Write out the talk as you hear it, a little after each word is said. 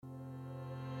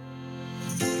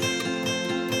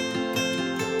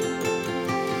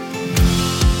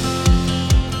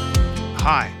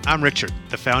Hi, I'm Richard,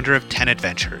 the founder of 10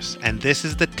 Adventures, and this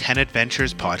is the 10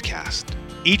 Adventures podcast.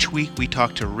 Each week we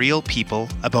talk to real people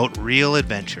about real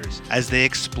adventures as they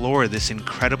explore this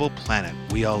incredible planet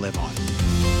we all live on.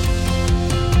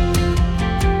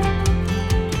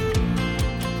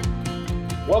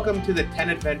 Welcome to the 10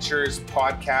 Adventures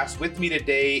podcast. With me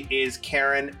today is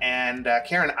Karen. And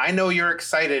Karen, I know you're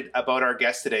excited about our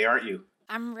guest today, aren't you?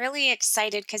 I'm really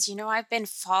excited because, I've been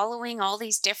following all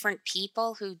these different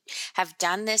people who have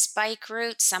done this bike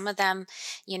route. Some of them,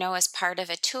 as part of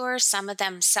a tour, some of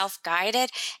them self-guided,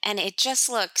 and it just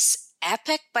looks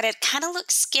epic, but it kind of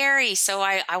looks scary. So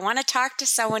I want to talk to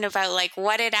someone about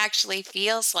what it actually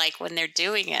feels like when they're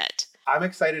doing it. I'm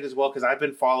excited as well because I've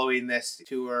been following this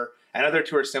tour and other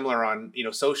tours similar on,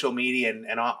 social media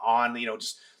and on,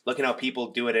 just looking how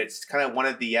people do it. It's kind of one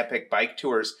of the epic bike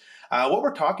tours. What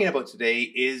we're talking about today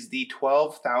is the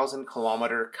 12,000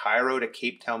 kilometer Cairo to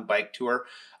Cape Town bike tour.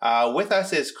 With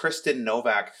us is Kristen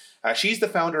Novak. She's the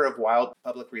founder of Wild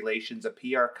Public Relations, a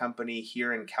PR company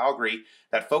here in Calgary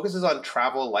that focuses on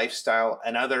travel, lifestyle,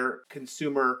 and other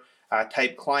consumer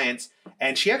type clients.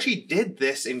 And she actually did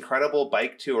this incredible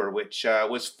bike tour, which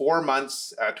was 4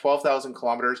 months, 12,000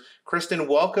 kilometers. Kristen,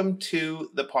 welcome to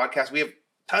the podcast. We have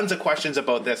tons of questions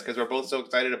about this because we're both so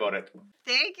excited about it.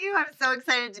 Thank you. I'm so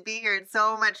excited to be here. It's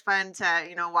so much fun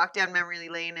to, walk down memory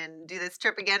lane and do this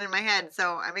trip again in my head.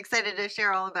 So I'm excited to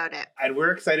share all about it. And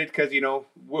we're excited because,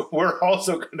 we're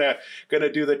also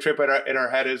gonna do the trip in our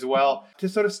head as well. To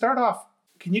sort of start off,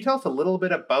 can you tell us a little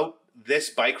bit about this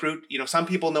bike route? Some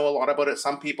people know a lot about it.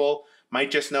 Some people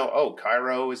might just know,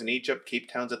 Cairo is in Egypt, Cape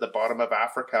Town's at the bottom of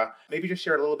Africa. Maybe just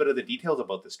share a little bit of the details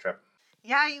about this trip.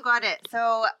 Yeah, you got it.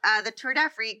 So the Tour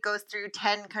d'Afrique goes through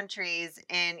 10 countries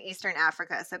in Eastern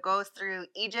Africa. So it goes through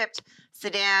Egypt,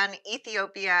 Sudan,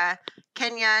 Ethiopia,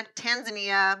 Kenya,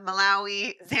 Tanzania,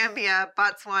 Malawi, Zambia,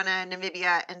 Botswana,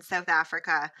 Namibia, and South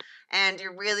Africa. And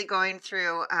you're really going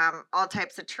through all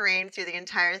types of terrain through the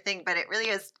entire thing. But it really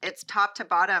is, it's top to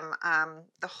bottom,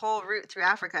 the whole route through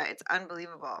Africa. It's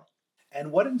unbelievable.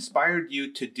 And what inspired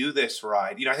you to do this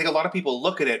ride? I think a lot of people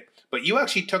look at it, but you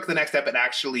actually took the next step and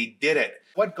actually did it.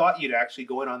 What got you to actually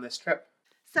go in on this trip?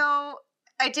 So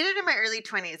I did it in my early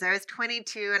 20s. I was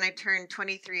 22 and I turned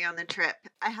 23 on the trip.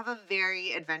 I have a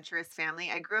very adventurous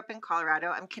family. I grew up in Colorado.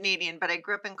 I'm Canadian, but I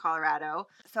grew up in Colorado.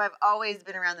 So I've always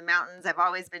been around the mountains. I've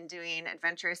always been doing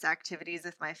adventurous activities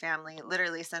with my family,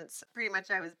 literally since pretty much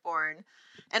I was born.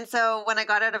 And so when I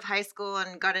got out of high school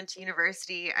and got into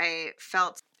university, I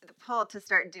felt the pull to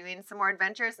start doing some more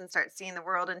adventures and start seeing the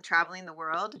world and traveling the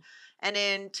world. And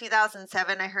in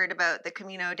 2007, I heard about the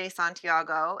Camino de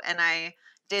Santiago, and I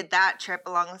did that trip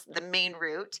along the main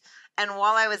route. And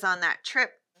while I was on that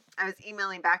trip, I was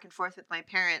emailing back and forth with my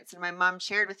parents, and my mom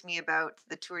shared with me about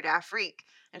the Tour d'Afrique.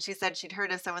 And she said she'd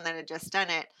heard of someone that had just done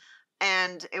it.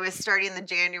 And it was starting the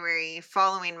January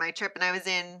following my trip, and I was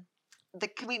doing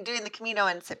the Camino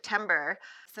in September.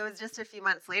 So it was just a few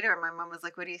months later, and my mom was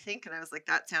like, "What do you think?" And I was like,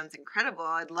 "That sounds incredible.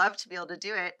 I'd love to be able to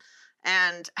do it."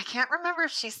 And I can't remember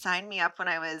if she signed me up when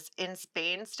I was in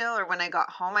Spain still, or when I got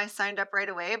home, I signed up right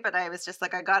away. But I was just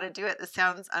like, I got to do it. This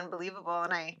sounds unbelievable.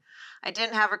 And I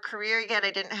didn't have a career yet.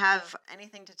 I didn't have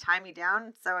anything to tie me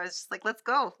down. So I was just like, let's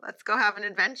go have an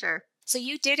adventure. So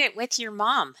you did it with your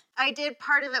mom? I did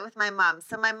part of it with my mom.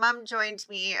 So my mom joined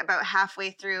me about halfway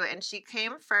through, and she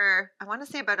came for, I want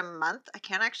to say about a month. I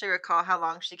can't actually recall how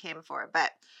long she came for,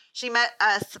 but she met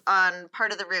us on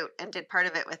part of the route and did part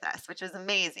of it with us, which was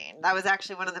amazing. That was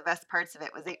actually one of the best parts of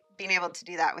it, was being able to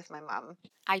do that with my mom.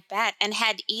 I bet. And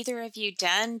had either of you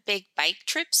done big bike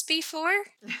trips before?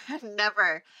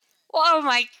 Never. Oh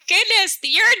my goodness,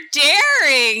 you're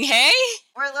daring, hey?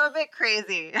 We're a little bit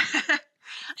crazy.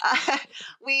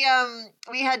 We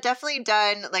had definitely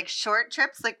done short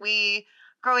trips.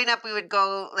 Growing up, we would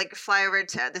go fly over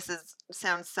to,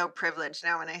 sounds so privileged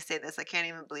now when I say this, I can't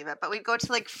even believe it, but we'd go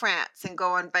to France and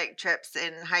go on bike trips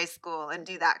in high school and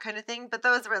do that kind of thing. But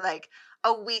those were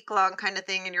a week long kind of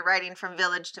thing, and you're riding from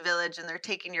village to village, and they're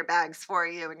taking your bags for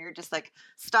you, and you're just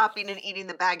stopping and eating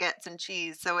the baguettes and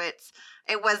cheese. So it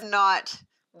was not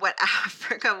what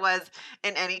Africa was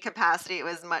in any capacity. It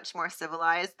was much more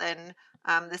civilized than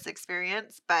this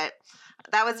experience, but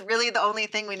that was really the only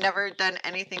thing. We'd never done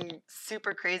anything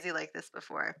super crazy like this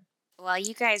before. Well,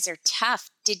 you guys are tough.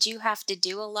 Did you have to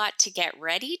do a lot to get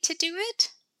ready to do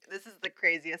it? This is the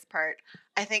craziest part.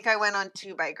 I think I went on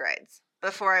 2 bike rides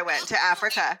before I went to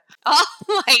Africa. Oh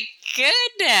my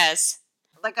goodness.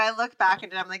 I look back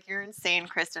at it, I'm like, you're insane,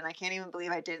 Kristen. I can't even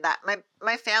believe I did that.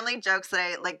 My family jokes that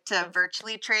I like to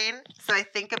virtually train. So I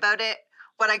think about it,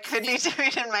 what I could be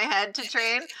doing in my head to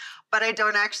train, but I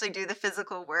don't actually do the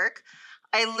physical work.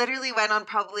 I literally went on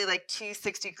probably like 2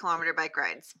 60-kilometer bike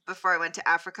rides before I went to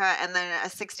Africa. And then a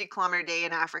 60-kilometer day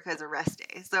in Africa is a rest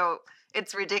day. So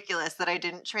it's ridiculous that I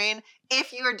didn't train.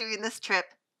 If you are doing this trip,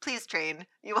 please train.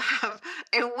 You will have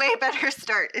a way better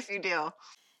start if you do.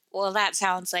 Well, that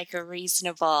sounds like a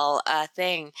reasonable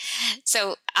thing.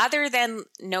 So, other than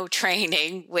no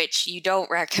training, which you don't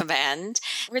recommend,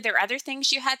 were there other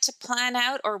things you had to plan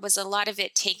out, or was a lot of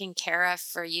it taken care of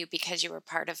for you because you were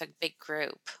part of a big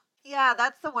group? Yeah,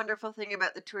 that's the wonderful thing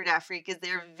about the Tour d'Afrique is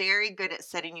they're very good at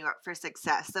setting you up for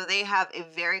success. So they have a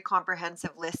very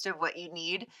comprehensive list of what you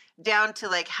need, down to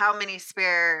like how many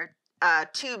spare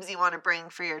tubes you want to bring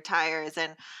for your tires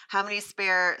and how many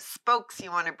spare spokes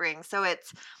you want to bring. So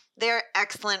they're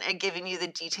excellent at giving you the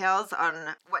details on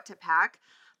what to pack.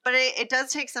 But it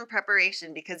does take some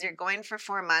preparation because you're going for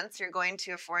 4 months. You're going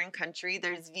to a foreign country.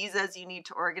 There's visas you need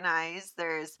to organize.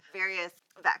 There's various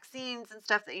vaccines and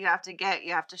stuff that you have to get.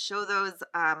 You have to show those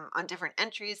on different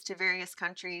entries to various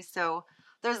countries. So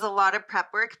there's a lot of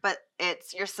prep work, but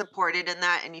you're supported in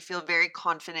that, and you feel very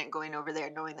confident going over there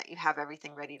knowing that you have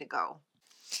everything ready to go.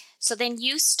 So then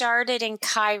you started in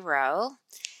Cairo.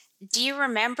 Do you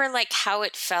remember like how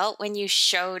it felt when you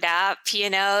showed up,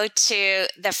 to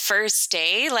the first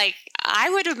day? Like I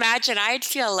would imagine I'd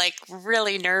feel like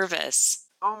really nervous.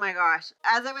 Oh my gosh.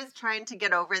 As I was trying to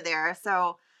get over there,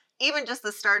 so even just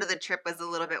the start of the trip was a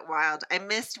little bit wild. I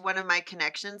missed one of my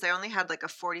connections. I only had like a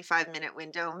 45-minute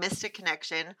window, missed a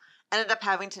connection, ended up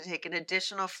having to take an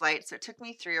additional flight. So it took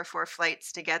me 3 or 4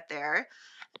 flights to get there.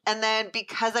 And then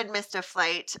because I'd missed a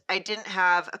flight, I didn't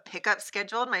have a pickup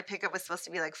scheduled. My pickup was supposed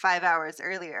to be like 5 hours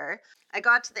earlier. I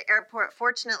got to the airport.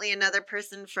 Fortunately, another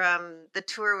person from the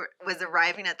tour was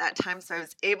arriving at that time, so I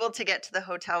was able to get to the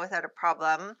hotel without a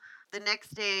problem. The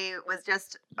next day was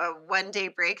just a 1 day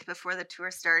break before the tour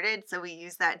started. So we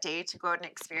used that day to go out and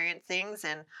experience things.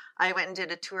 And I went and did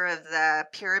a tour of the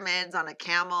pyramids on a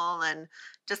camel and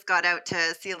just got out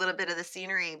to see a little bit of the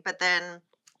scenery. But then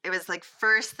it was like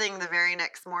first thing the very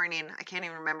next morning. I can't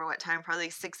even remember what time, probably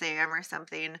 6 a.m. or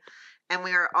something. And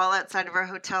we were all outside of our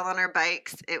hotel on our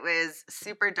bikes. It was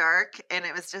super dark, and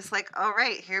it was just like, all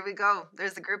right, here we go.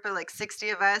 There's a group of like 60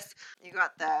 of us. You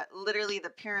got literally the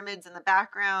pyramids in the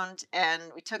background, and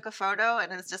we took a photo, and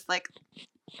it was just like,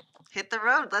 hit the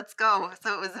road, let's go.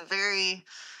 So it was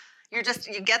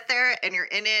you get there and you're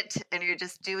in it and you're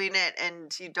just doing it,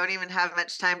 and you don't even have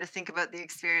much time to think about the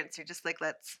experience. You're just like,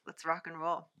 let's rock and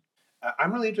roll.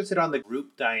 I'm really interested on the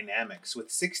group dynamics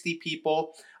with 60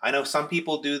 people. I know some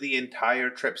people do the entire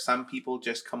trip. Some people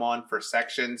just come on for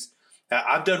sections.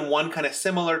 I've done one kind of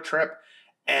similar trip.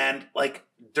 And like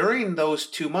during those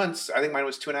 2 months, I think mine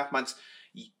was 2.5 months,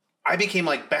 I became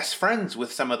like best friends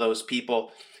with some of those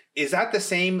people. Is that the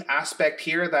same aspect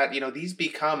here that, these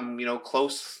become,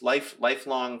 close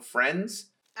lifelong friends?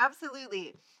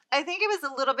 Absolutely. I think it was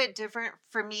a little bit different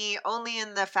for me only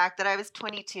in the fact that I was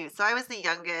 22. So I was the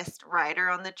youngest rider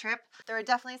on the trip. There were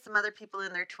definitely some other people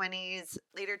in their 20s,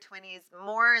 later 20s,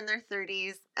 more in their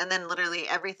 30s, and then literally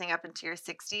everything up into your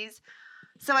 60s.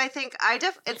 So I think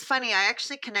it's funny, I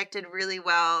actually connected really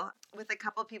well with a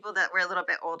couple people that were a little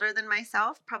bit older than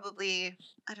myself, probably,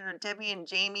 I don't know, Debbie and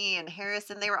Jamie and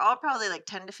Harrison. They were all probably like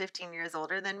 10 to 15 years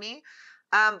older than me.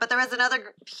 But there was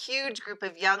another huge group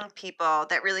of young people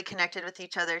that really connected with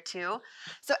each other too.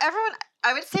 So everyone,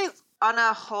 I would say on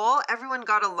a whole, everyone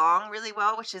got along really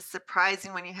well, which is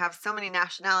surprising when you have so many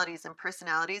nationalities and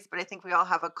personalities. But I think we all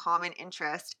have a common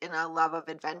interest in a love of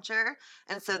adventure.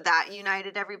 And so that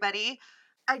united everybody.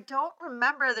 I don't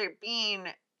remember there being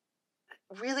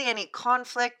really any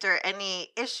conflict or any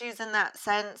issues in that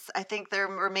sense. I think there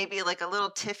were maybe like a little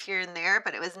tiff here and there,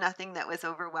 but it was nothing that was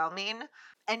overwhelming.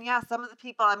 And yeah, some of the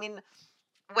people, I mean,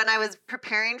 when I was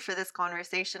preparing for this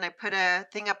conversation, I put a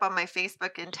thing up on my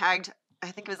Facebook and tagged, I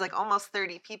think it was like almost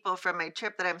 30 people from my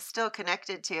trip that I'm still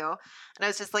connected to. And I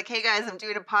was just like, hey guys, I'm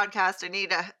doing a podcast. I need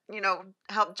to,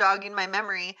 help jogging my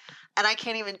memory. And I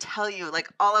can't even tell you, like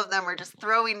all of them were just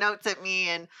throwing notes at me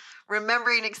and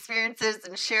remembering experiences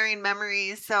and sharing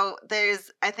memories. So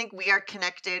I think we are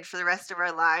connected for the rest of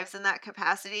our lives in that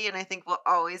capacity. And I think we'll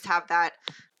always have that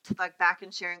to look back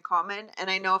and share in common. And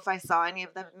I know if I saw any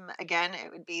of them again,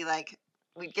 it would be like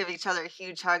we'd give each other a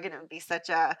huge hug, and it would be such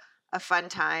a fun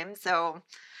time. So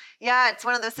yeah, it's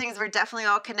one of those things. We're definitely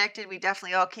all connected. We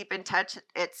definitely all keep in touch.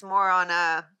 It's more on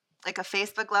a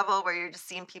Facebook level where you're just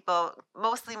seeing people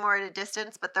mostly more at a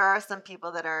distance, but there are some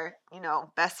people that are,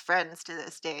 best friends to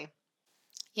this day.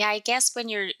 Yeah, I guess when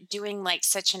you're doing like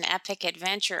such an epic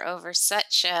adventure over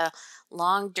such a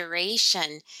long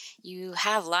duration, you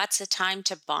have lots of time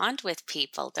to bond with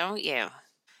people, don't you?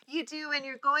 You do, and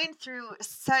you're going through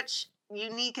such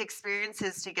unique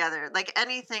experiences together. Like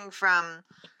anything from,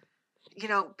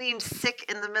 being sick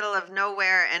in the middle of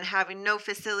nowhere and having no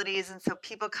facilities. And so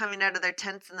people coming out of their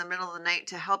tents in the middle of the night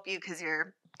to help you because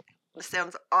this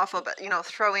sounds awful, but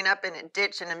throwing up in a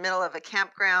ditch in the middle of a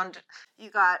campground. You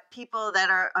got people that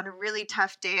are on a really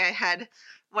tough day. I had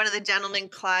one of the gentlemen,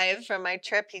 Clive, from my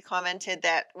trip. He commented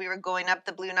that we were going up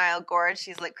the Blue Nile Gorge.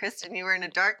 He's like, Kristen, you were in a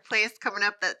dark place coming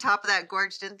up the top of that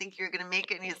gorge. Didn't think you were going to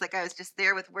make it. And he's like, I was just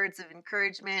there with words of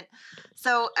encouragement.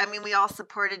 So, I mean, we all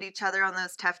supported each other on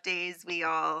those tough days. We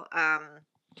all,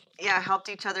 helped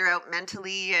each other out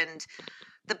mentally. And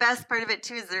the best part of it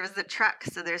too is there was the truck.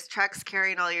 So there's trucks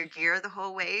carrying all your gear the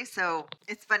whole way. So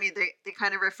it's funny, they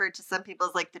kind of referred to some people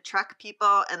as like the truck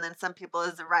people and then some people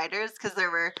as the riders, because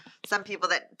there were some people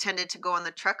that tended to go on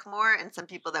the truck more and some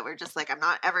people that were just like, I'm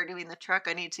not ever doing the truck.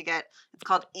 I need to get, it's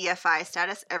called EFI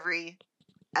status, every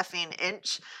effing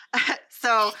inch.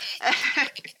 so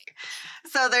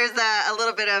so there's a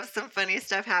little bit of some funny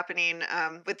stuff happening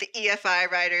with the EFI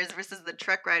riders versus the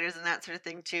truck riders and that sort of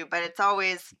thing too. But it's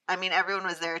always, I mean, everyone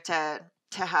was there to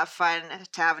have fun,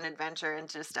 to have an adventure, and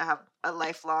just to have a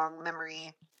lifelong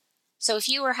memory. So if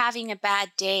you were having a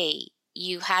bad day,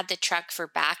 you had the truck for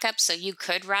backup so you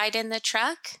could ride in the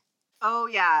truck? Oh,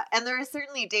 yeah. And there are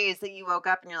certainly days that you woke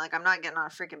up and you're like, I'm not getting on a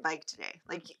freaking bike today.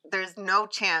 Like, there's no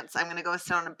chance I'm going to go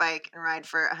sit on a bike and ride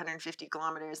for 150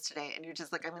 kilometers today. And you're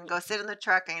just like, I'm going to go sit in the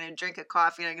truck. I'm going to drink a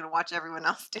coffee and I'm going to watch everyone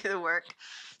else do the work.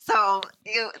 So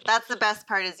that's the best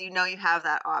part is, you have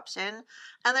that option.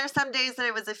 And there's some days that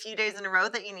it was a few days in a row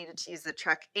that you needed to use the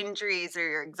truck, injuries or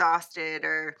you're exhausted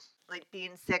or like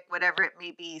being sick, whatever it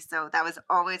may be. So that was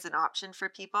always an option for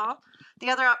people. The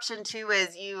other option too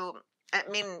is you're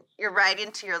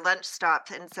riding to your lunch stop.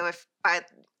 And so if by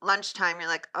lunchtime you're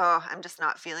like, oh, I'm just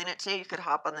not feeling it today, you could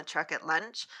hop on the truck at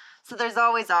lunch. So there's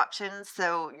always options.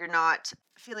 So you're not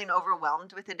feeling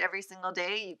overwhelmed with it every single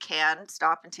day. You can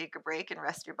stop and take a break and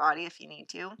rest your body if you need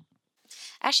to.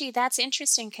 Actually, that's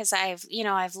interesting because I've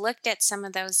looked at some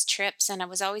of those trips and I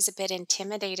was always a bit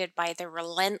intimidated by the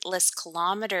relentless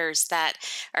kilometers that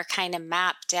are kind of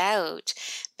mapped out.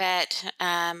 But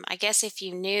I guess if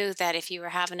you knew that if you were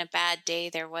having a bad day,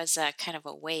 there was a kind of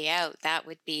a way out, that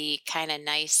would be kind of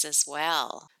nice as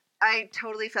well. I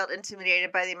totally felt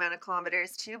intimidated by the amount of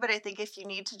kilometers too, but I think if you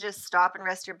need to just stop and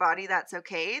rest your body, that's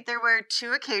okay. There were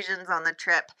 2 occasions on the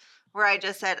trip where I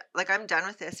just said, like, I'm done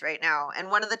with this right now. And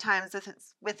one of the times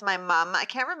with my mom, I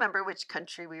can't remember which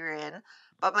country we were in,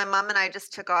 but my mom and I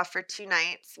just took off for 2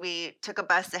 nights. We took a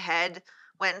bus ahead,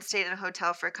 went and stayed in a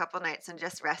hotel for a couple nights and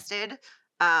just rested.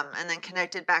 And then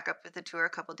connected back up with the tour a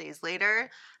couple days later.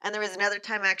 And there was another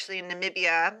time actually in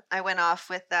Namibia. I went off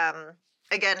with,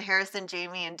 again, Harrison,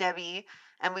 Jamie, and Debbie.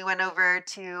 And we went over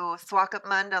to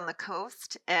Swakopmund on the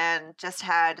coast and just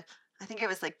had, I think it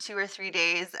was like 2 or 3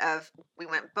 days we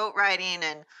went boat riding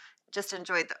and just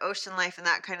enjoyed the ocean life and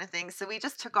that kind of thing. So we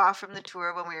just took off from the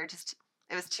tour when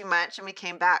it was too much and we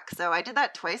came back. So I did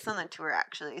that twice on the tour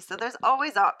actually. So there's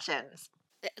always options.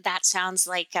 That sounds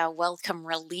like a welcome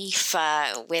relief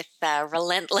with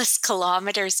relentless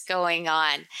kilometers going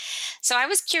on. So I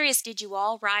was curious, did you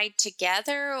all ride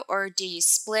together or do you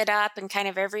split up and kind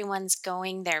of everyone's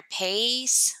going their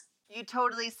pace? You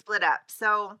totally split up.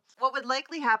 So what would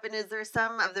likely happen is there's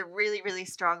some of the really, really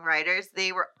strong riders.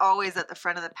 They were always at the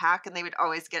front of the pack and they would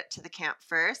always get to the camp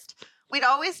first. We'd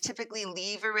always typically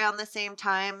leave around the same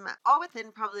time, all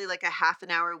within probably like a half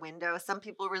an hour window. Some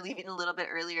people were leaving a little bit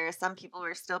earlier. Some people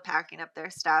were still packing up their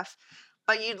stuff.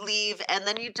 But you'd leave and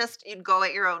then you'd go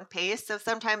at your own pace. So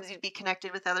sometimes you'd be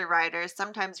connected with other riders.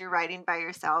 Sometimes you're riding by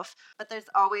yourself. But there's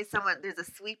always there's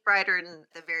a sweep rider in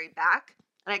the very back.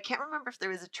 And I can't remember if there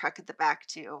was a truck at the back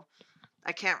too.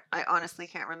 I honestly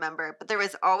can't remember, but there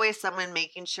was always someone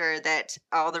making sure that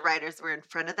all the riders were in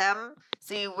front of them.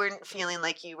 So you weren't feeling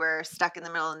like you were stuck in the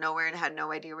middle of nowhere and had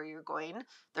no idea where you were going.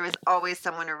 There was always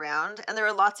someone around. And there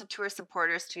were lots of tour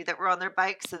supporters too that were on their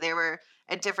bikes. So they were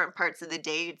at different parts of the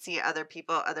day. You'd see other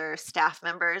people, other staff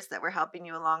members that were helping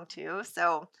you along too.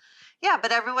 So yeah,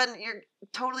 but you're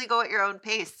totally go at your own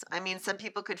pace. I mean, some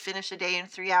people could finish a day in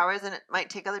 3 hours and it might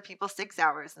take other people 6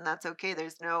 hours and that's okay.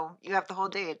 You have the whole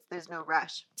day. There's no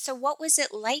rush. So what was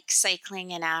it like cycling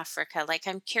in Africa? Like,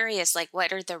 I'm curious, like,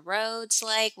 what are the roads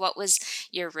like? What was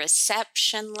your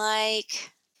reception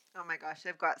like? Oh my gosh,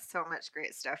 I've got so much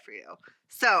great stuff for you.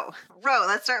 So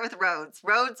let's start with roads.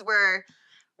 Roads were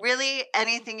really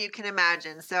anything you can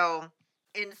imagine. So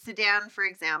in Sudan, for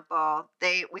example,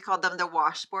 we called them the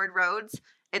washboard roads.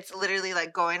 It's literally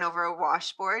like going over a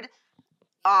washboard.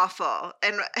 Awful.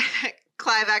 And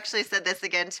Clive actually said this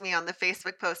again to me on the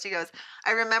Facebook post. He goes,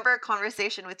 I remember a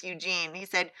conversation with Eugene. He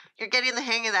said, you're getting the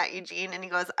hang of that, Eugene. And he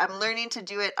goes, I'm learning to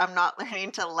do it. I'm not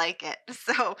learning to like it.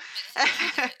 So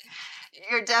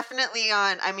you're definitely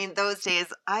on. I mean, those days,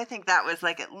 I think that was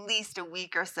like at least a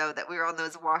week or so that we were on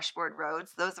those washboard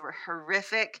roads. Those were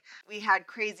horrific. We had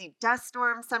crazy dust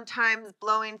storms sometimes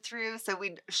blowing through. So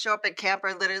we'd show up at camp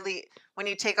where literally when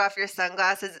you take off your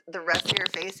sunglasses, the rest of your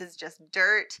face is just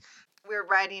dirt. We were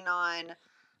riding on,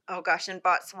 oh gosh, in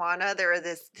Botswana, there were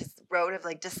this road of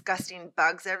like disgusting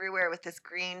bugs everywhere with this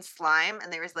green slime.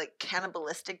 And there was like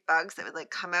cannibalistic bugs that would like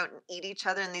come out and eat each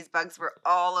other. And these bugs were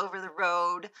all over the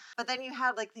road. But then you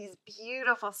had like these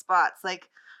beautiful spots. Like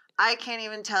I can't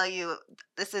even tell you,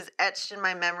 this is etched in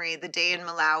my memory. The day in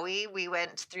Malawi, we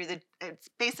went through it's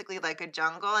basically like a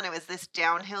jungle, and it was this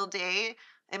downhill day.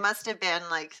 It must have been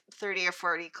like 30 or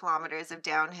 40 kilometers of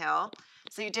downhill.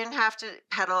 So you didn't have to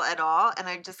pedal at all. And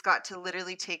I just got to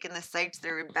literally take in the sights.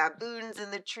 There were baboons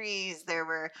in the trees. There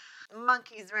were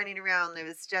monkeys running around. It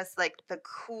was just like the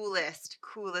coolest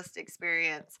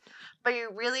experience. But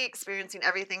you're really experiencing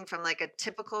everything from like a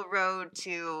typical road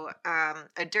to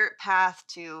a dirt path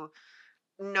to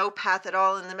no path at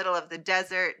all in the middle of the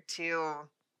desert to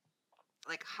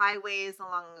like highways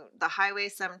along the highway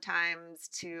sometimes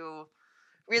to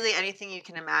really anything you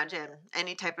can imagine,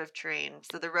 any type of terrain.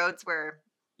 So the roads were,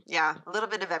 yeah, a little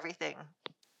bit of everything.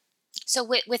 So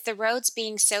with the roads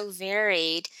being so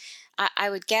varied, I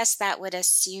would guess that would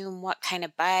assume what kind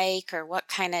of bike or what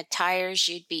kind of tires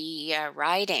you'd be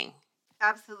riding.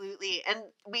 Absolutely. And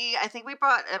I think we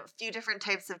brought a few different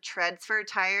types of treads for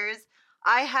tires.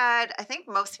 I think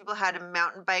most people had a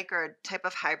mountain bike or a type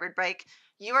of hybrid bike.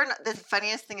 You are not, the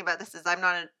funniest thing about this is I'm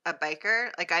not a biker.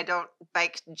 Like I don't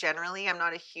bike generally. I'm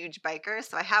not a huge biker.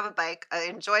 So I have a bike. I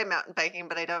enjoy mountain biking,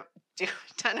 but I don't do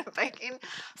a ton of biking.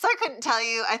 So I couldn't tell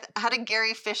you. I had a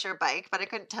Gary Fisher bike, but I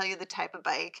couldn't tell you the type of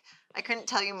bike. I couldn't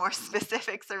tell you more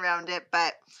specifics around it,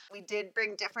 but we did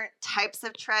bring different types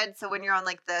of tread. So when you're on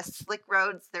like the slick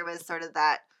roads, there was sort of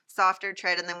that softer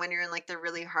tread, and then when you're in like the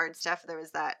really hard stuff, there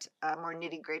was that more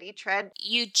nitty gritty tread.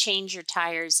 You'd change your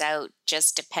tires out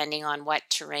just depending on what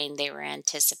terrain they were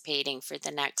anticipating for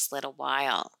the next little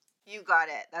while. You got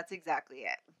it. That's exactly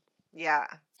it. Yeah.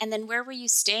 And then where were you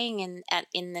staying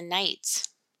in the nights?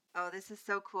 Oh, this is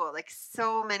so cool. Like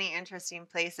so many interesting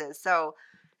places. So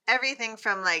everything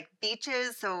from like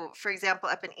beaches. So for example,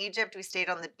 up in Egypt, we stayed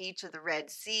on the beach of the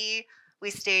Red Sea. We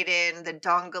stayed in the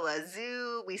Dongola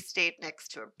Zoo. We stayed next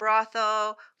to a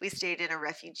brothel. We stayed in a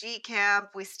refugee camp.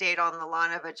 We stayed on the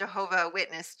lawn of a Jehovah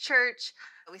Witness church.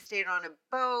 We stayed on a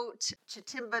boat,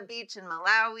 Chitimba Beach in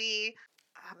Malawi,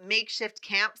 makeshift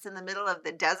camps in the middle of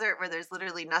the desert where there's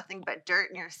literally nothing but dirt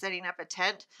and you're setting up a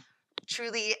tent.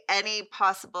 Truly any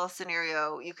possible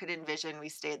scenario you could envision, we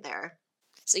stayed there.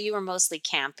 So you were mostly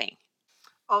camping.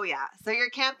 Oh, yeah. So you're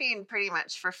camping pretty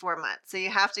much for 4 months. So you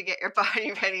have to get your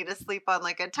body ready to sleep on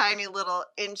like a tiny little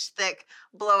inch thick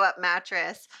blow up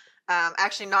mattress.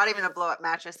 Actually, not even a blow up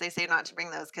mattress. They say not to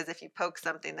bring those because if you poke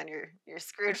something, then you're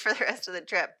screwed for the rest of the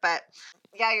trip. But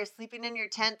yeah, you're sleeping in your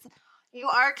tents. You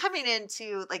are coming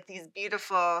into like these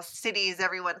beautiful cities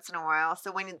every once in a while. So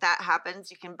when that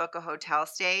happens, you can book a hotel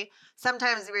stay.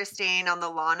 Sometimes we were staying on the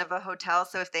lawn of a hotel.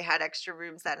 So if they had extra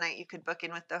rooms that night, you could book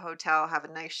in with the hotel, have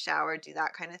a nice shower, do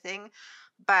that kind of thing.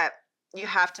 But you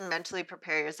have to mentally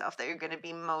prepare yourself that you're going to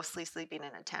be mostly sleeping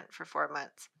in a tent for 4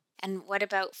 months. And what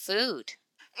about food?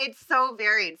 It's so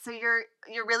varied. So you're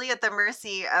really at the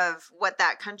mercy of what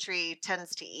that country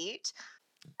tends to eat.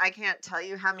 I can't tell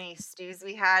you how many stews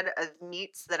we had of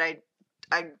meats that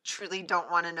I truly don't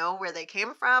want to know where they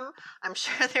came from. I'm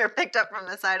sure they were picked up from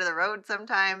the side of the road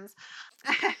sometimes.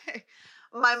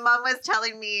 My mom was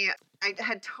telling me, I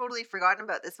had totally forgotten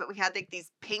about this, but we had like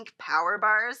these pink power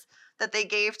bars that they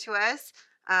gave to us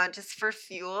just for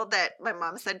fuel that my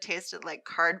mom said tasted like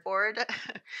cardboard.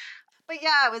 But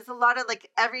yeah, it was a lot of like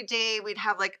every day we'd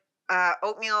have like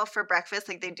oatmeal for breakfast.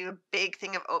 Like they do a big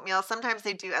thing of oatmeal. Sometimes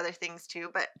they do other things too,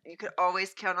 but you could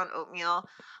always count on oatmeal.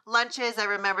 Lunches, I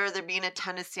remember there being a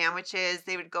ton of sandwiches.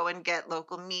 They would go and get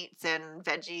local meats and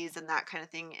veggies and that kind of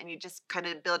thing. And you just kind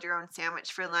of build your own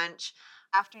sandwich for lunch.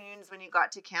 Afternoons, when you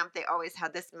got to camp, they always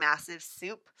had this massive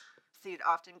soup. So you'd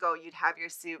often go, you'd have your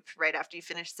soup right after you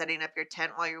finish setting up your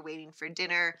tent while you're waiting for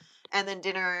dinner. And then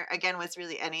dinner, again, was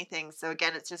really anything. So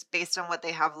again, it's just based on what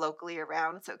they have locally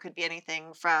around. So it could be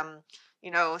anything from,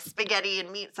 spaghetti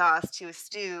and meat sauce to a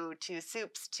stew, to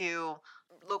soups, to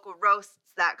local roasts,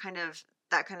 that kind of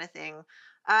thing.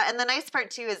 And the nice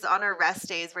part too is on our rest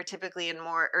days, we're typically in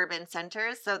more urban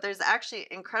centers. So there's actually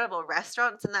incredible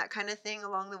restaurants and that kind of thing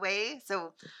along the way.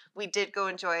 So we did go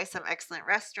enjoy some excellent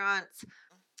restaurants.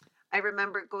 I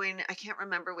remember going, I can't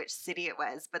remember which city it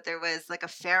was, but there was like a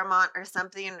Fairmont or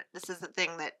something. This is the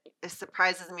thing that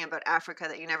surprises me about Africa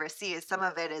that you never see is some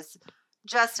of it is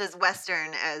just as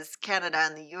Western as Canada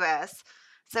and the US.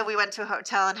 So we went to a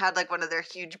hotel and had like one of their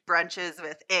huge brunches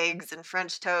with eggs and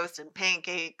French toast and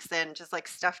pancakes and just like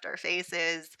stuffed our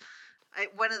faces.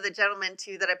 One of the gentlemen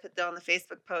too that I put on the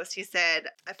Facebook post, he said,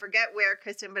 I forget where,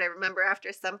 Kristen, but I remember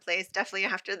after some place, definitely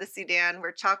after the Sudan,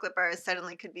 where chocolate bars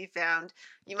suddenly could be found.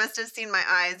 You must have seen my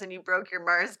eyes and you broke your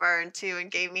Mars bar in two and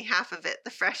gave me half of it, the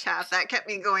fresh half. That kept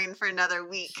me going for another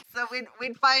week. So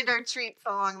we'd find our treats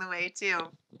along the way too.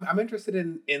 I'm interested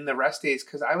in the rest days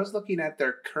because I was looking at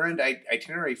their current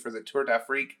itinerary for the Tour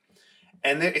d'Afrique,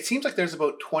 and it seems like there's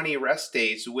about 20 rest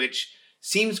days, which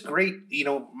seems great.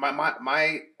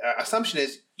 My assumption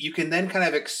is you can then kind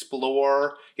of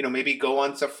explore, maybe go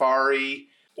on safari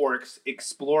or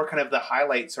explore kind of the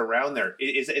highlights around there.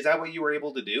 Is that what you were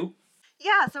able to do?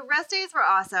 Yeah, so rest days were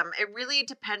awesome. It really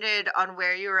depended on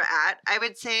where you were at. I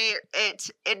would say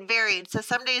it varied. So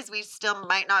some days we still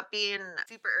might not be in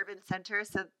super urban centers.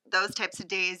 So those types of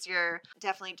days you're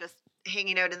definitely just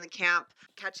hanging out in the camp,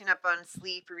 catching up on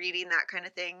sleep, reading, that kind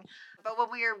of thing. But when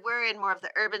we're in more of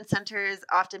the urban centers,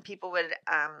 often people would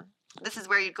this is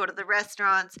where you'd go to the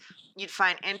restaurants, you'd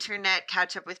find internet,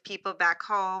 catch up with people back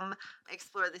home,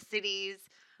 explore the cities.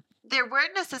 There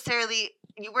weren't necessarily,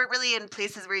 you weren't really in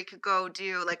places where you could go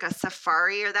do like a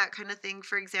safari or that kind of thing,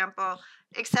 for example,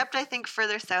 except I think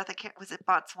further south, was it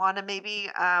Botswana maybe?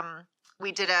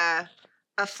 We did a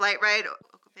flight ride,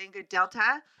 Okavango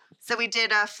Delta. So we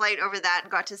did a flight over that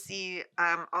and got to see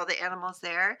all the animals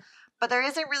there. But there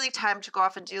isn't really time to go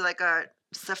off and do like a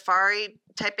safari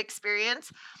type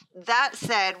experience. That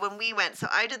said, when we went, so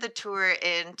I did the tour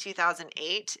in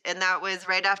 2008, and that was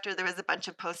right after there was a bunch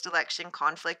of post-election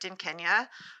conflict in Kenya.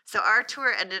 So our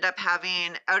tour ended up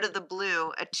having, out of the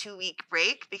blue, a 2-week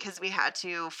break because we had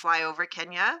to fly over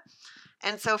Kenya.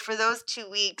 And so for those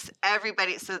 2 weeks,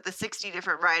 everybody, so the 60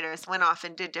 different riders went off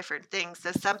and did different things.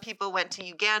 So some people went to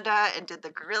Uganda and did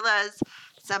the gorillas.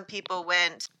 Some people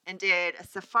went and did a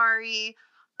safari.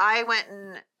 I went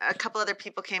and a couple other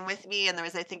people came with me, and there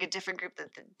was, I think, a different group that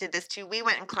did this too. We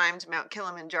went and climbed Mount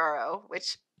Kilimanjaro,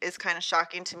 which is kind of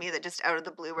shocking to me that just out of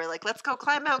the blue, we're like, let's go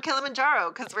climb Mount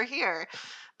Kilimanjaro because we're here.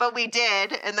 But we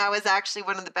did, and that was actually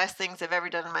one of the best things I've ever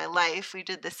done in my life. We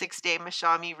did the 6-day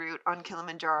Mashami route on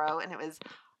Kilimanjaro, and it was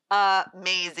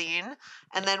amazing.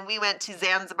 And then we went to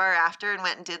Zanzibar after and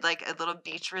went and did like a little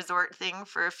beach resort thing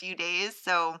for a few days.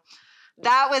 So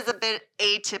that was a bit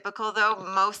atypical, though.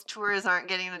 Most tours aren't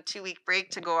getting a 2-week break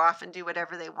to go off and do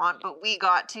whatever they want, but we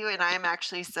got to, and I am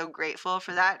actually so grateful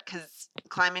for that because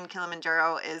climbing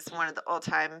Kilimanjaro is one of the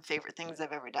all-time favorite things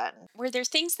I've ever done. Were there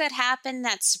things that happened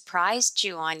that surprised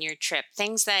you on your trip?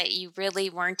 Things that you really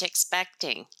weren't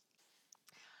expecting?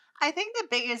 I think the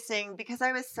biggest thing, because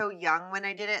I was so young when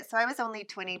I did it, so I was only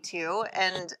 22,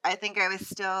 and I think I was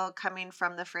still coming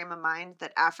from the frame of mind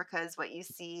that Africa is what you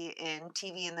see in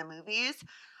TV and the movies.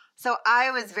 So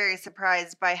I was very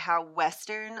surprised by how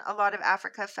Western a lot of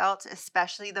Africa felt,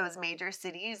 especially those major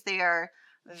cities. They are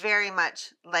very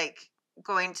much like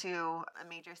going to a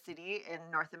major city in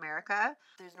North America.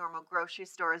 There's normal grocery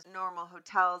stores, normal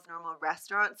hotels, normal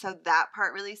restaurants. So that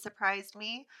part really surprised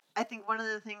me. I think one of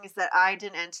the things that I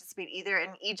didn't anticipate either in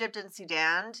Egypt and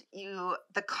Sudan,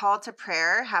 the call to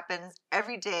prayer happens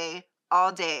every day,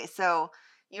 all day. So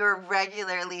you're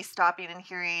regularly stopping and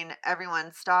hearing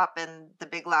everyone stop and the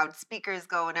big loud speakers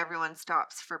go and everyone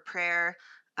stops for prayer.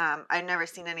 I've never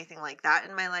seen anything like that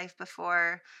in my life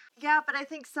before. Yeah, but I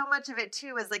think so much of it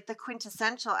too is like the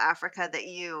quintessential Africa that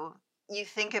you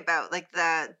think about, like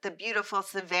the beautiful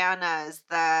savannas,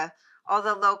 the all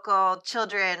the local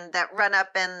children that run up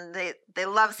and they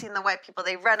love seeing the white people.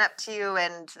 They run up to you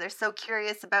and they're so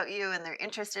curious about you and they're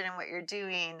interested in what you're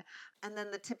doing. And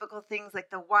then the typical things like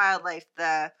the wildlife,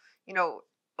 you know,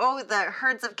 oh, the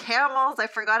herds of camels. I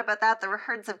forgot about that. There were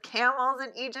herds of camels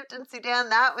in Egypt and Sudan.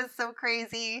 That was so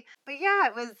crazy. But yeah,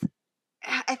 it was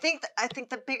I think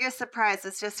the biggest surprise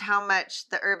is just how much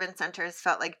the urban centers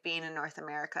felt like being in North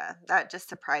America. That just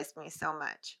surprised me so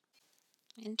much.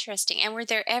 Interesting. And were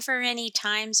there ever any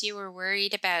times you were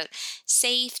worried about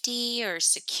safety or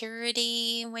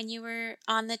security when you were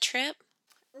on the trip?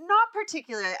 Not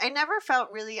particularly. I never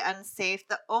felt really unsafe.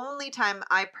 The only time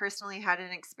I personally had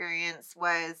an experience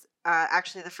was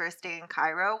actually the first day in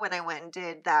Cairo when I went and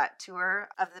did that tour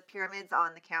of the pyramids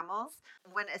on the camels.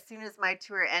 As soon as my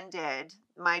tour ended,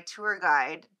 my tour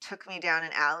guide took me down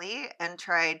an alley and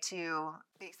tried to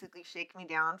basically shake me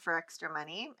down for extra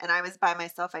money. And I was by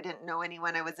myself. I didn't know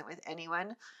anyone. I wasn't with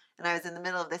anyone. And I was in the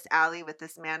middle of this alley with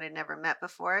this man I'd never met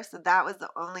before. So that was the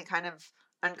only kind of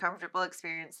uncomfortable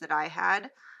experience that I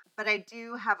had. But I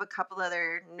do have a couple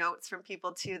other notes from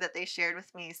people too that they shared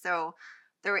with me. So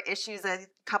there were issues a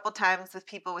couple times with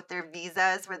people with their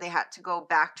visas where they had to go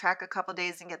backtrack a couple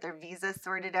days and get their visas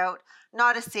sorted out.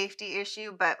 Not a safety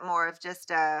issue, but more of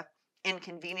just a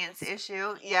inconvenience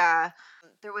issue. Yeah.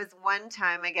 There was one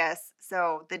time, I guess,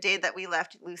 so the day that we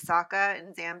left Lusaka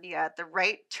in Zambia, at the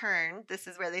right turn, this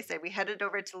is where they said we headed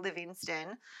over to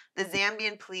Livingston. The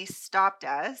Zambian police stopped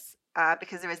us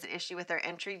because there was an issue with our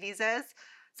entry visas.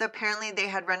 So apparently they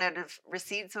had run out of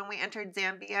receipts when we entered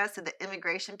Zambia. So the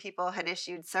immigration people had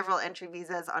issued several entry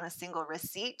visas on a single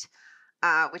receipt,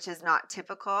 which is not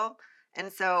typical.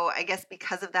 And so I guess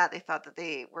because of that, they thought that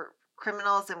they were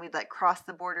criminals and we'd like crossed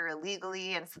the border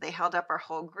illegally. And so they held up our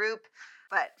whole group.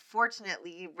 But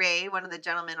fortunately, Ray, one of the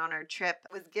gentlemen on our trip,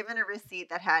 was given a receipt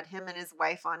that had him and his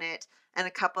wife on it and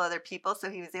a couple other people. So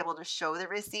he was able to show the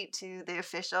receipt to the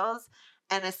officials.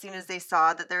 And as soon as they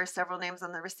saw that there were several names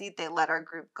on the receipt, they let our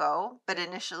group go. But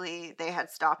initially, they had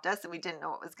stopped us and we didn't know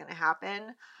what was going to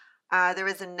happen. There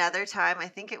was another time, I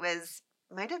think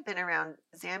might have been around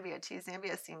Zambia too.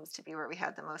 Zambia seems to be where we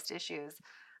had the most issues.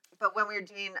 But when we were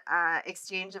doing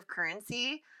exchange of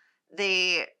currency,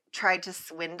 they tried to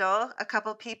swindle a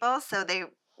couple people. So they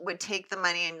would take the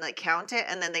money and like count it,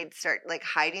 and then they'd start like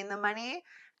hiding the money.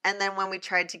 And then when we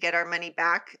tried to get our money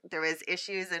back, there was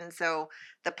issues, and so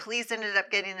the police ended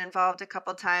up getting involved a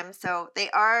couple times. So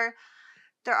there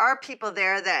are people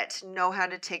there that know how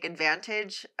to take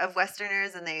advantage of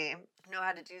Westerners, and they know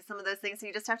how to do some of those things. So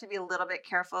you just have to be a little bit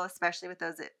careful, especially with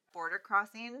those at border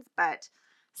crossings. But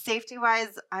safety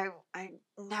wise, I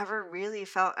never really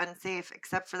felt unsafe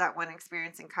except for that one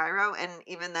experience in Cairo. And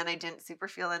even then I didn't super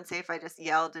feel unsafe. I just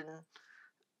yelled and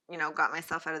got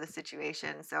myself out of the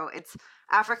situation. So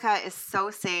Africa is so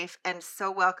safe and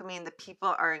so welcoming. The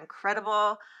people are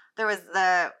incredible. There was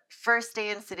the first day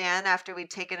in Sudan after we'd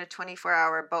taken a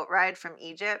 24-hour boat ride from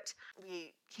Egypt.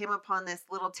 We came upon this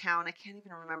little town. I can't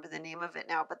even remember the name of it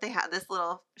now, but they had this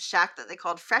little shack that they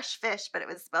called Fresh Fish, but it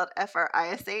was spelled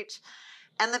Frish.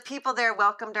 And the people there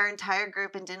welcomed our entire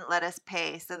group and didn't let us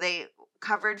pay. So they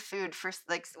covered food for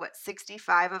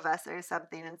 65 of us or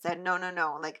something and said,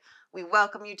 no, like, we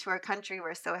welcome you to our country.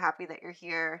 We're so happy that you're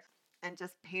here, and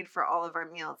just paid for all of our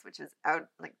meals, which is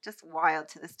just wild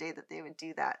to this day that they would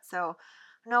do that. So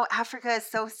no, Africa is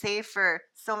so safe for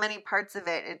so many parts of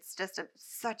it. It's just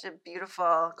such a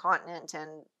beautiful continent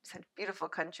and such beautiful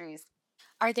countries.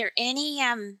 Are there any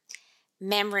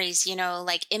memories,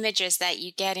 like images that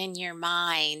you get in your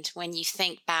mind when you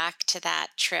think back to that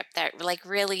trip that like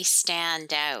really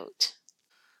stand out?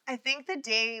 I think the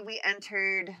day we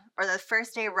entered, or the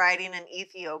first day riding in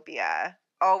Ethiopia,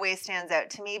 always stands out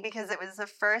to me because it was the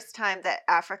first time that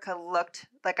Africa looked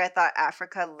like I thought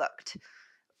Africa looked.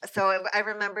 So I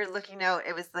remember looking out,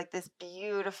 it was like this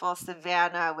beautiful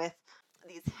savanna with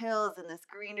these hills and this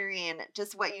greenery and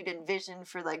just what you'd envision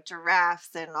for like giraffes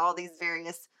and all these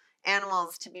various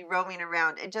animals to be roaming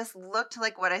around. It just looked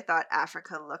like what I thought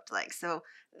Africa looked like. So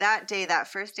that day, that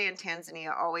first day in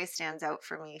Tanzania, always stands out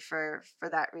for me for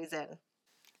that reason.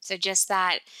 So just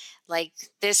that, like,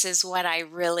 this is what I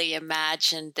really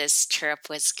imagined this trip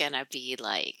was going to be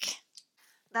like.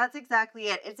 That's exactly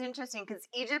it. It's interesting because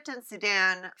Egypt and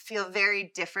Sudan feel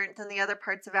very different than the other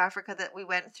parts of Africa that we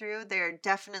went through. They're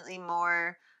definitely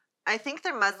more, I think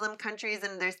they're Muslim countries,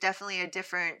 and there's definitely a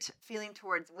different feeling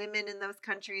towards women in those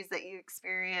countries that you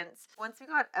experience. Once we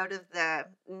got out of the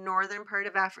northern part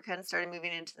of Africa and started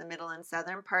moving into the middle and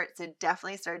southern parts, it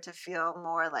definitely started to feel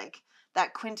more like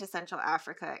that quintessential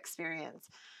Africa experience.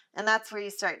 And that's where you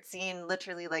start seeing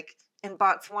literally, like in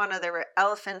Botswana, there were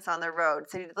elephants on the road.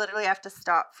 So you literally have to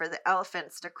stop for the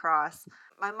elephants to cross.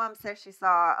 My mom says she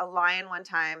saw a lion one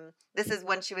time. This is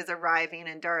when she was arriving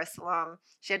in Dar es Salaam.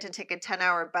 She had to take a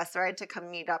 10-hour bus ride to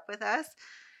come meet up with us.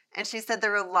 And she said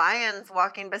there were lions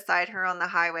walking beside her on the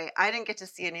highway. I didn't get to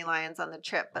see any lions on the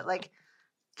trip, but like,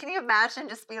 can you imagine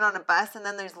just being on a bus and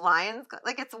then there's lions?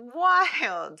 Like, it's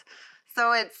wild.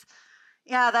 So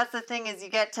yeah, that's the thing, is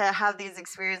you get to have these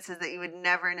experiences that you would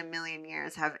never in a million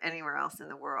years have anywhere else in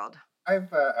the world. I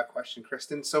have a question,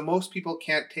 Kristen. So most people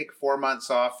can't take 4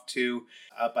 months off to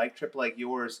a bike trip like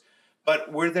yours,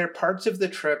 but were there parts of the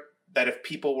trip that if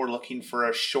people were looking for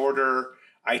a shorter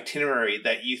itinerary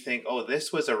that you think, oh,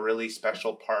 this was a really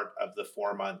special part of the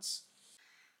 4 months?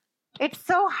 It's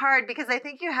so hard because I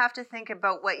think you have to think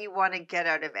about what you want to get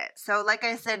out of it. So, like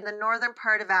I said, the northern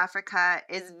part of Africa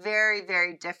is very,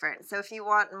 very different. So, if you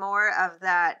want more of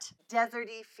that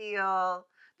deserty feel,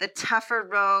 the tougher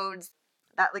roads,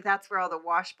 that's where all the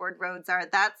washboard roads are.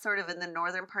 That's sort of in the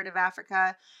northern part of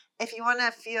Africa. If you want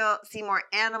to see more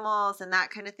animals and that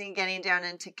kind of thing, getting down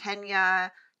into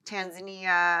Kenya,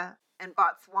 Tanzania, and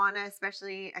Botswana,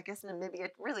 especially, I guess Namibia,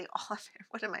 really all of it.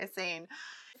 What am I saying?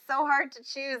 So hard to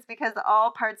choose because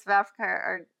all parts of Africa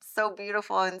are so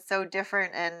beautiful and so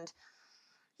different, and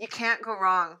you can't go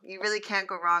wrong. You really can't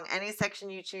go wrong. Any section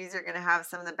you choose, you're going to have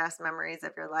some of the best memories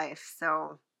of your life.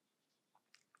 So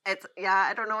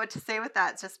I don't know what to say with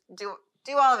that. Just do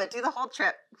all of it. Do the whole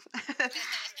trip.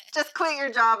 Just quit your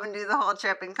job and do the whole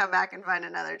trip and come back and find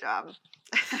another job.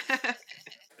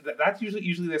 That's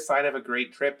usually the sign of a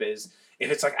great trip, is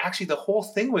if it's like, actually the whole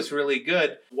thing was really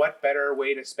good, what better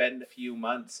way to spend a few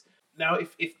months? Now,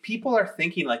 if people are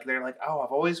thinking like, they're like, oh,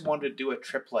 I've always wanted to do a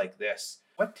trip like this,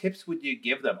 what tips would you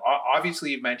give them?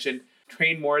 Obviously, you've mentioned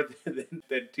train more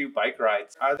than 2 bike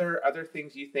rides. Are there other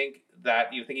things you think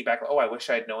that you're thinking back, oh, I wish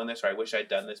I'd known this, or I wish I'd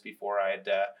done this before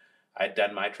I'd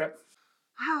done my trip?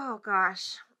 Oh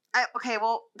gosh. Okay,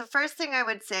 well, the first thing I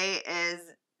would say is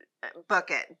book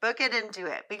it and do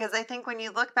it, because I think when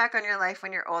you look back on your life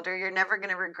when you're older, you're never going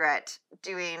to regret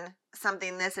doing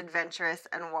something this adventurous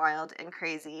and wild and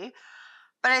crazy.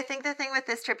 But I think the thing with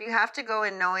this trip, you have to go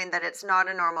in knowing that it's not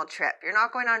a normal trip. You're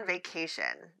not going on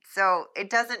vacation. So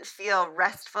it doesn't feel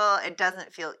restful. It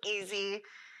doesn't feel easy.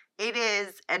 It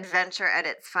is adventure at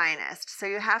its finest. So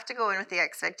you have to go in with the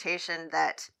expectation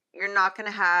that you're not going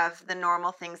to have the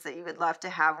normal things that you would love to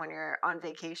have when you're on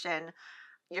vacation.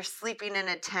 You're sleeping in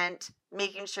a tent,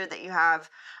 making sure that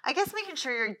making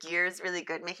sure your gear is really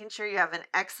good, making sure you have an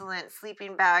excellent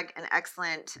sleeping bag, an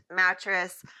excellent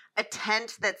mattress, a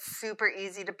tent that's super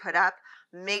easy to put up.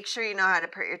 Make sure you know how to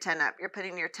put your tent up. You're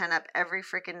putting your tent up every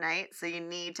freaking night, so you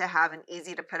need to have an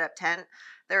easy to put up tent.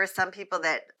 There were some people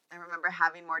that I remember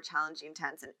having more challenging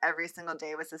tents, and every single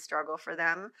day was a struggle for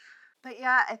them. But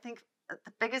yeah, I think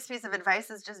the biggest piece of advice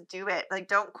is just do it. Like,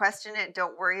 don't question it.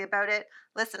 Don't worry about it.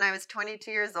 Listen, I was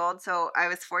 22 years old, so I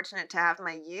was fortunate to have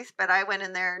my youth, but I went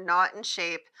in there not in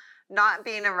shape, not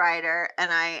being a rider,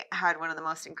 and I had one of the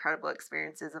most incredible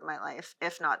experiences of my life,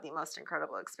 if not the most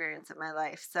incredible experience of my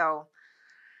life. So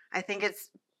I think it's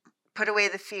put away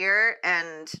the fear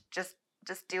and just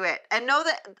do it. And know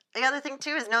that the other thing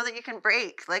too is know that you can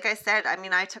break. Like I said, I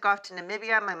mean, I took off to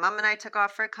Namibia. My mom and I took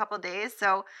off for a couple days.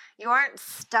 So you aren't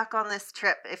stuck on this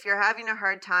trip. If you're having a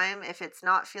hard time, if it's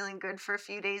not feeling good for a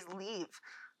few days,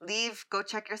 leave, go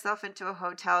check yourself into a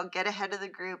hotel, get ahead of the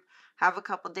group, have a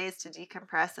couple days to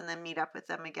decompress, and then meet up with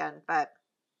them again. But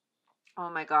oh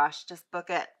my gosh, just book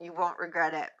it. You won't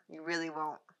regret it. You really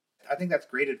won't. I think that's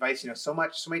great advice. So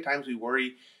many times we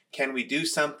worry, can we do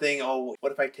something? Oh,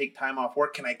 what if I take time off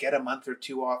work? Can I get a month or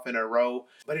 2 off in a row?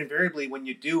 But invariably, when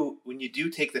you do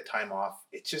take the time off,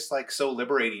 it's just like so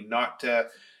liberating not to,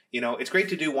 it's great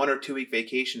to do 1 or 2 week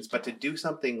vacations, but to do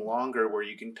something longer where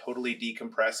you can totally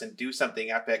decompress and do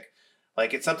something epic.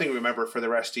 Like, it's something to remember for the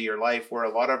rest of your life, where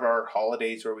a lot of our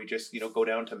holidays where we just, go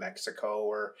down to Mexico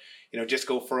or, just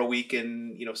go for a week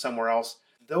in, somewhere else.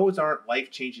 Those aren't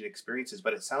life-changing experiences,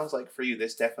 but it sounds like for you,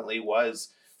 this definitely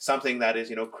was something that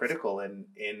is, critical in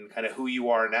kind of who you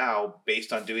are now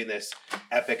based on doing this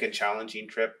epic and challenging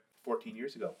trip 14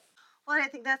 years ago. Well, I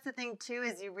think that's the thing too,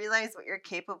 is you realize what you're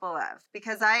capable of.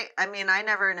 Because I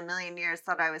never in a million years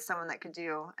thought I was someone that could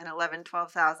do an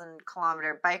 12,000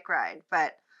 kilometer bike ride.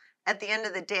 But at the end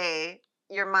of the day,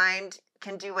 your mind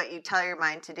can do what you tell your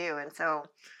mind to do. And so,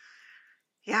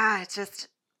 yeah, it's just,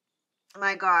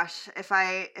 my gosh, if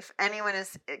anyone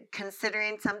is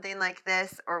considering something like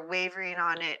this or wavering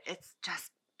on it, it's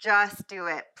just do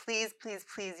it. Please, please,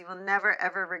 please. You will never,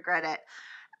 ever regret it.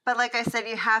 But like I said,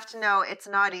 you have to know it's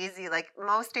not easy. Like,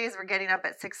 most days we're getting up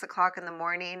at 6 o'clock in the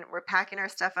morning. We're packing our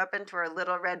stuff up into our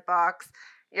little red box.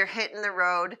 You're hitting the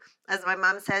road. As my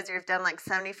mom says, you've done like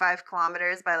 75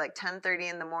 kilometers by like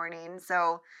 10:30 in the morning.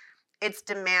 So it's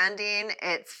demanding.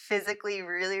 It's physically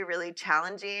really, really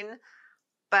challenging.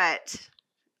 But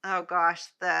oh gosh,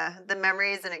 the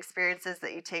memories and experiences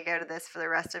that you take out of this for the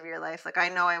rest of your life. Like, I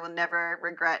know I will never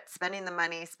regret spending the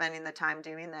money, spending the time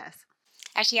doing this.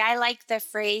 Actually, I like the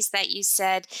phrase that you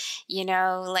said,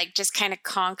 like, just kind of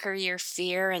conquer your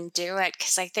fear and do it.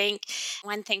 Because I think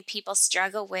one thing people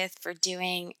struggle with for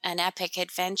doing an epic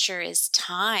adventure is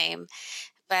time.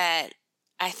 But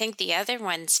I think the other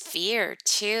one's fear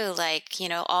too, like,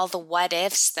 all the what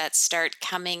ifs that start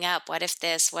coming up. What if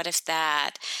this? What if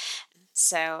that?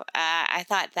 So I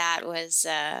thought that was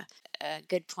a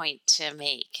good point to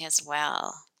make as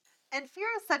well. And fear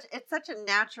is such a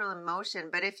natural emotion,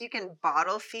 but if you can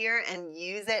bottle fear and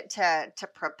use it to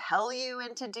propel you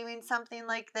into doing something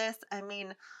like this, I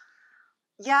mean,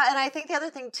 yeah, and I think the other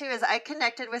thing too is I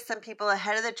connected with some people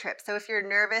ahead of the trip. So if you're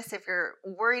nervous, if you're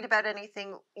worried about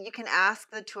anything, you can ask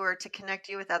the tour to connect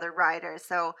you with other riders.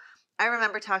 So I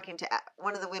remember talking to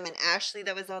one of the women, Ashley,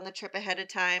 that was on the trip ahead of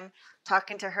time,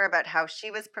 talking to her about how she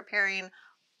was preparing.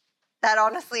 That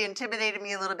honestly intimidated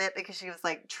me a little bit because she was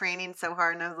like training so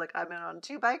hard, and I was like, I've been on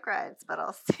 2 bike rides, but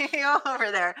I'll see you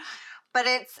over there. But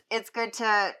it's good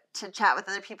to chat with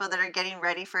other people that are getting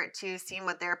ready for it too, seeing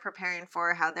what they're preparing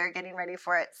for, how they're getting ready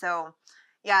for it. So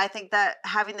yeah, I think that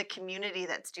having the community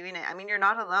that's doing it, I mean, you're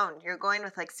not alone. You're going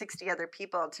with like 60 other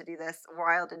people to do this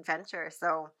wild adventure.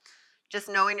 So just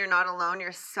knowing you're not alone,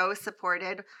 you're so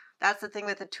supported. That's the thing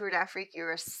with the Tour d'Afrique. You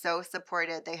are so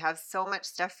supported. They have so much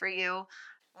stuff for you.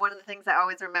 One of the things I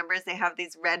always remember is they have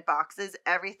these red boxes.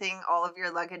 Everything, all of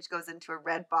your luggage goes into a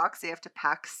red box. So you have to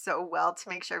pack so well to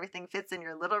make sure everything fits in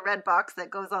your little red box that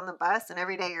goes on the bus. And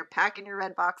every day you're packing your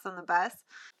red box on the bus.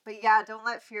 But yeah, don't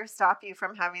let fear stop you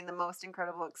from having the most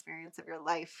incredible experience of your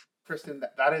life. Kristen,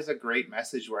 that is a great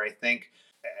message where I think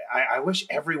I wish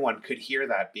everyone could hear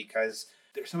that, because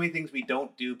there's so many things we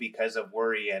don't do because of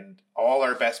worry, and all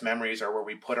our best memories are where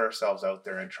we put ourselves out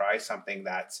there and try something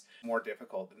that's more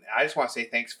difficult. And I just want to say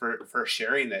thanks for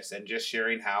sharing this, and just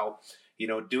sharing how,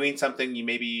 doing something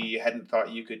you hadn't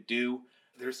thought you could do.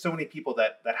 There's so many people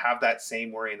that have that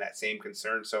same worry and that same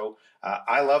concern. So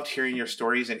I loved hearing your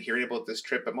stories and hearing about this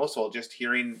trip, but most of all, just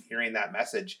hearing that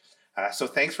message. So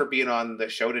thanks for being on the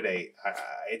show today.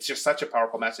 It's just such a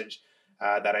powerful message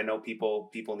that I know people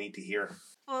need to hear.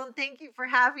 Well, thank you for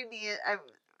having me.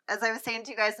 As I was saying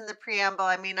to you guys in the preamble,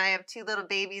 I mean, I have 2 little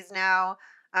babies now.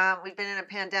 We've been in a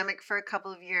pandemic for a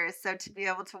couple of years. So to be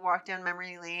able to walk down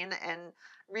memory lane and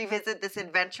revisit this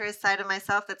adventurous side of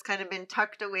myself that's kind of been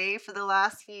tucked away for the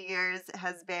last few years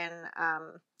has been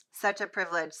such a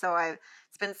privilege. So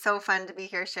it's been so fun to be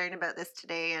here sharing about this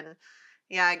today. And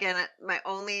yeah, again, my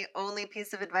only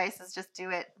piece of advice is just do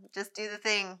it. Just do the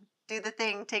thing. Do the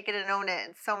thing. Take it and own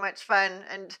it. It's so much fun.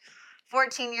 And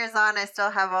 14 years on, I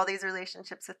still have all these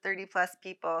relationships with 30 plus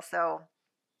people. So,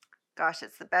 gosh,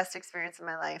 it's the best experience of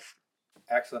my life.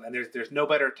 Excellent. And there's no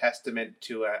better testament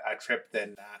to a trip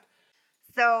than that.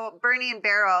 So Bernie and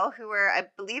Beryl, I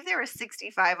believe they were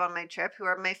 65 on my trip, who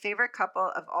are my favorite couple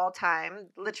of all time,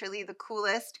 literally the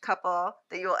coolest couple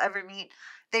that you'll ever meet.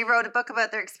 They wrote a book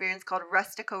about their experience called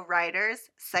Rustico Riders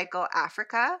Cycle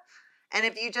Africa. And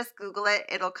if you just Google it,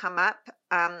 it'll come up.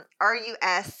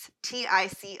 RUSTICO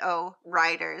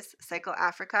Riders Cycle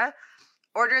Africa.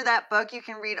 Order that book. You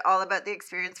can read all about the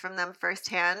experience from them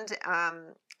firsthand.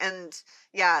 And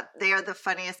yeah, they are the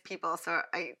funniest people. So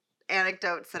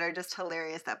anecdotes that are just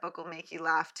hilarious. That book will make you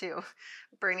laugh too.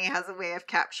 Bernie has a way of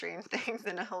capturing things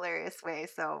in a hilarious way.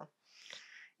 So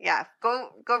yeah,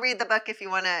 go read the book if you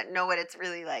want to know what it's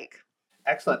really like.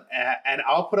 Excellent. And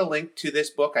I'll put a link to this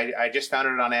book. I just found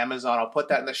it on Amazon. I'll put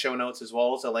that in the show notes, as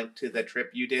well as a link to the trip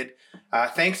you did.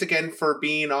 Thanks again for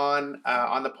being on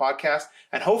the podcast.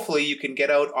 And hopefully you can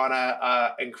get out on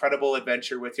a incredible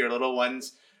adventure with your little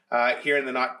ones here in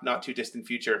the not too distant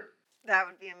future. That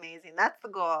would be amazing. That's the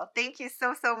goal. Thank you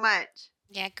so much.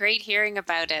 Yeah, great hearing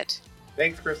about it.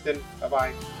 Thanks, Kristen.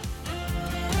 Bye-bye.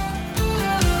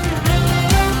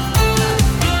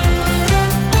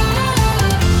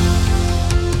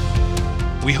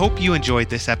 We hope you enjoyed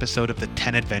this episode of the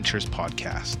 10 Adventures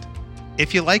podcast.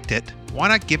 If you liked it, why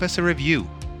not give us a review?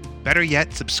 Better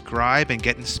yet, subscribe and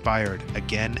get inspired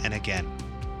again and again.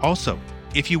 Also,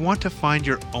 if you want to find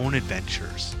your own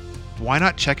adventures, why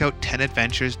not check out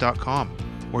 10adventures.com,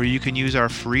 where you can use our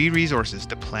free resources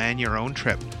to plan your own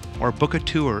trip or book a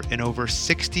tour in over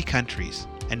 60 countries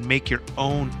and make your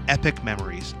own epic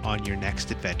memories on your next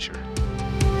adventure.